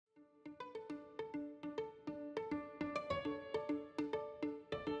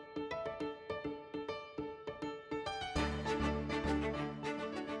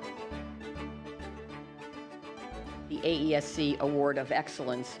AESC Award of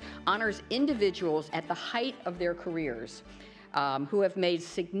Excellence honors individuals at the height of their careers who have made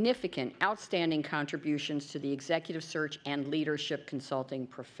significant, outstanding contributions to the executive search and leadership consulting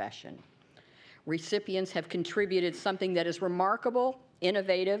profession. Recipients have contributed something that is remarkable,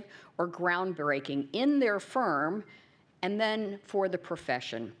 innovative, or groundbreaking in their firm and then for the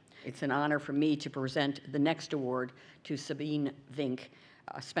profession. It's an honor for me to present the next award to Sabine Vinck,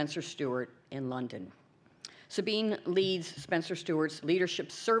 Spencer Stuart in London. Sabine leads Spencer Stuart's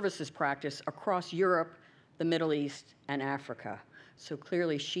leadership services practice across Europe, the Middle East, and Africa. So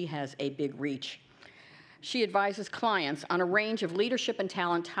clearly she has a big reach. She advises clients on a range of leadership and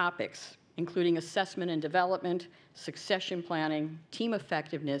talent topics, including assessment and development, succession planning, team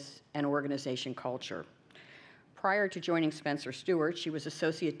effectiveness, and organization culture. Prior to joining Spencer Stuart, she was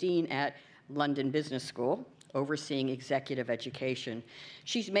Associate Dean at London Business School, overseeing executive education.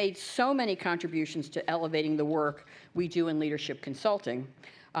 She's made so many contributions to elevating the work we do in leadership consulting,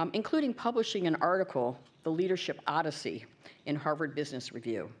 including publishing an article, The Leadership Odyssey, in Harvard Business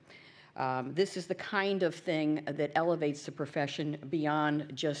Review. This is the kind of thing that elevates the profession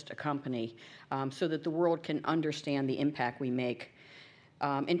beyond just a company, so that the world can understand the impact we make.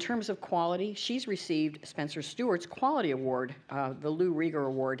 In terms of quality, she's received Spencer Stuart's Quality Award, the Lou Rieger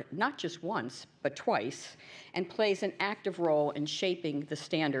Award, not just once, but twice, and plays an active role in shaping the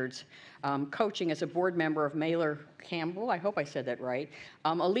standards, coaching as a board member of Mailer Campbell, I hope I said that right,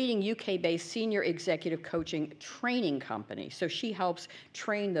 a leading UK-based senior executive coaching training company. So she helps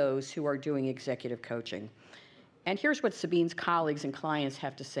train those who are doing executive coaching. And here's what Sabine's colleagues and clients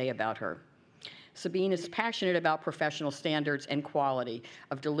have to say about her. Sabine is passionate about professional standards and quality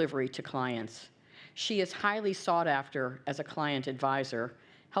of delivery to clients. She is highly sought after as a client advisor,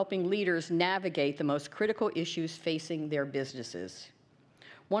 helping leaders navigate the most critical issues facing their businesses.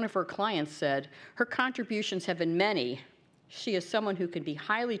 One of her clients said, her contributions have been many. She is someone who can be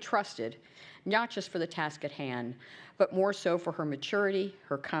highly trusted, not just for the task at hand, but more so for her maturity,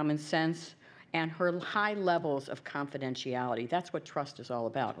 her common sense, and her high levels of confidentiality. That's what trust is all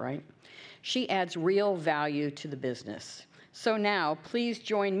about, right? She adds real value to the business. So now, please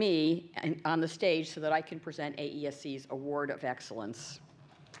join me on the stage so that I can present AESC's Award of Excellence.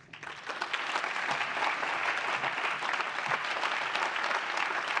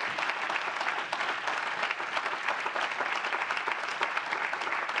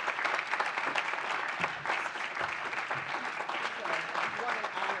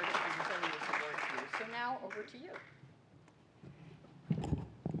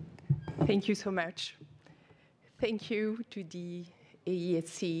 Thank you so much. Thank you to the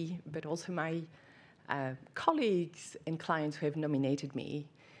AESC, but also my colleagues and clients who have nominated me.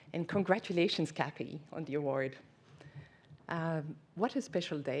 And congratulations, Kathy, on the award. What a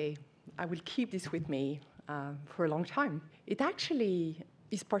special day. I will keep this with me for a long time. It actually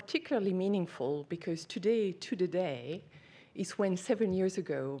is particularly meaningful because today, to the day, is when 7 years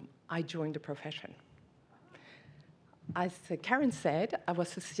ago I joined the profession. As Karen said, I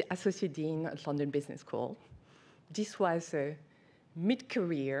was Associate Dean at London Business School. This was a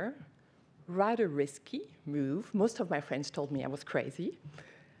mid-career, rather risky move. Most of my friends told me I was crazy.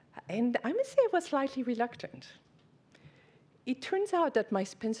 And I must say I was slightly reluctant. It turns out that my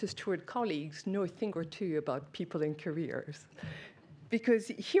Spencer Stuart colleagues know a thing or two about people and careers. Because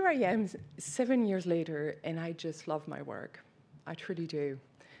here I am 7 years later, and I just love my work. I truly do.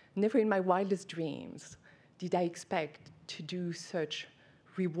 Never in my wildest dreams did I expect to do such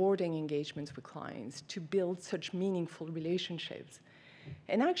rewarding engagements with clients, to build such meaningful relationships,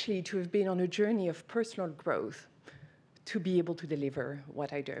 and actually to have been on a journey of personal growth to be able to deliver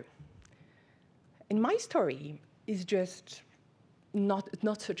what I do. And my story is just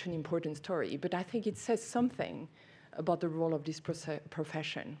not such an important story, but I think it says something about the role of this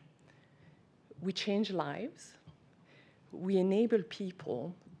profession. We change lives. We enable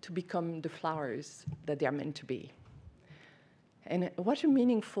people to become the flowers that they are meant to be. And what a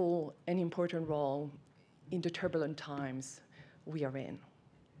meaningful and important role in the turbulent times we are in.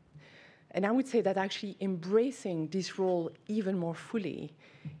 And I would say that actually embracing this role even more fully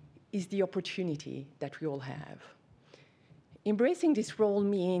is the opportunity that we all have. Embracing this role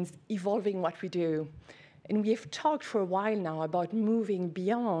means evolving what we do. And we have talked for a while now about moving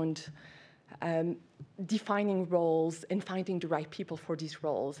beyond defining roles and finding the right people for these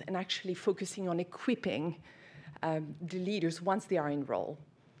roles, and actually focusing on equipping the leaders once they are in role.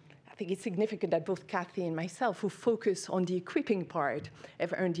 I think it's significant that both Kathy and myself, who focus on the equipping part,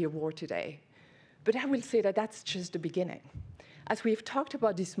 have earned the award today. But I will say that that's just the beginning. As we have talked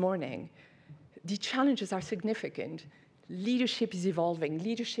about this morning, the challenges are significant. leadership is evolving.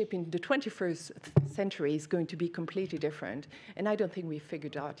 Leadership in the 21st century is going to be completely different, and I don't think we've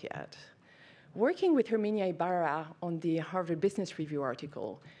figured out yet. Working with Herminia Ibarra on the Harvard Business Review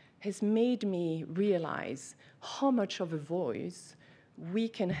article has made me realize how much of a voice we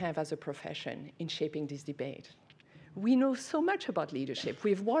can have as a profession in shaping this debate. We know so much about leadership.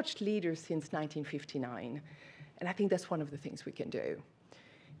 We've watched leaders since 1959, and I think that's one of the things we can do.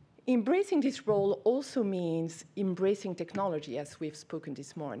 Embracing this role also means embracing technology, as we've spoken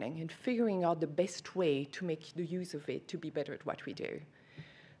this morning, and figuring out the best way to make the use of it to be better at what we do.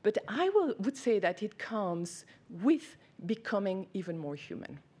 But I would say that it comes with becoming even more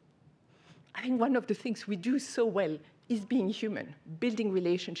human. I think one of the things we do so well is being human, building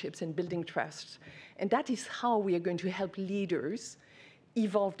relationships and building trust. And that is how we are going to help leaders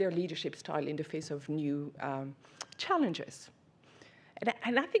evolve their leadership style in the face of new challenges.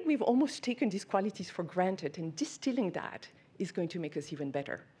 And I think we've almost taken these qualities for granted, and distilling that is going to make us even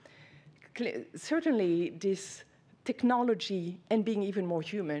better. Certainly, this technology and being even more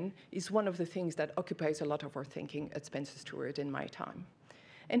human is one of the things that occupies a lot of our thinking at Spencer Stuart in my time.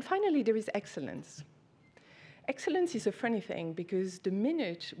 And finally, there is excellence. Excellence is a funny thing, because the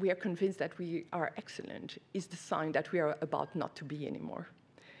minute we are convinced that we are excellent is the sign that we are about not to be anymore.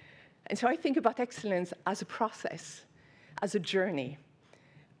 And so I think about excellence as a process, as a journey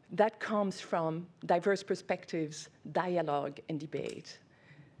that comes from diverse perspectives, dialogue, and debate.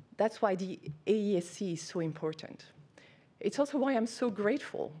 That's why the AESC is so important. It's also why I'm so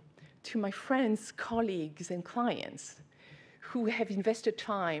grateful to my friends, colleagues, and clients who have invested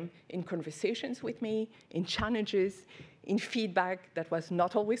time in conversations with me, in challenges, in feedback that was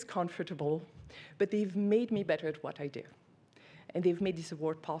not always comfortable, but they've made me better at what I do. And they've made this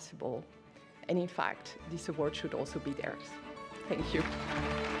award possible. And in fact, this award should also be theirs. Thank you.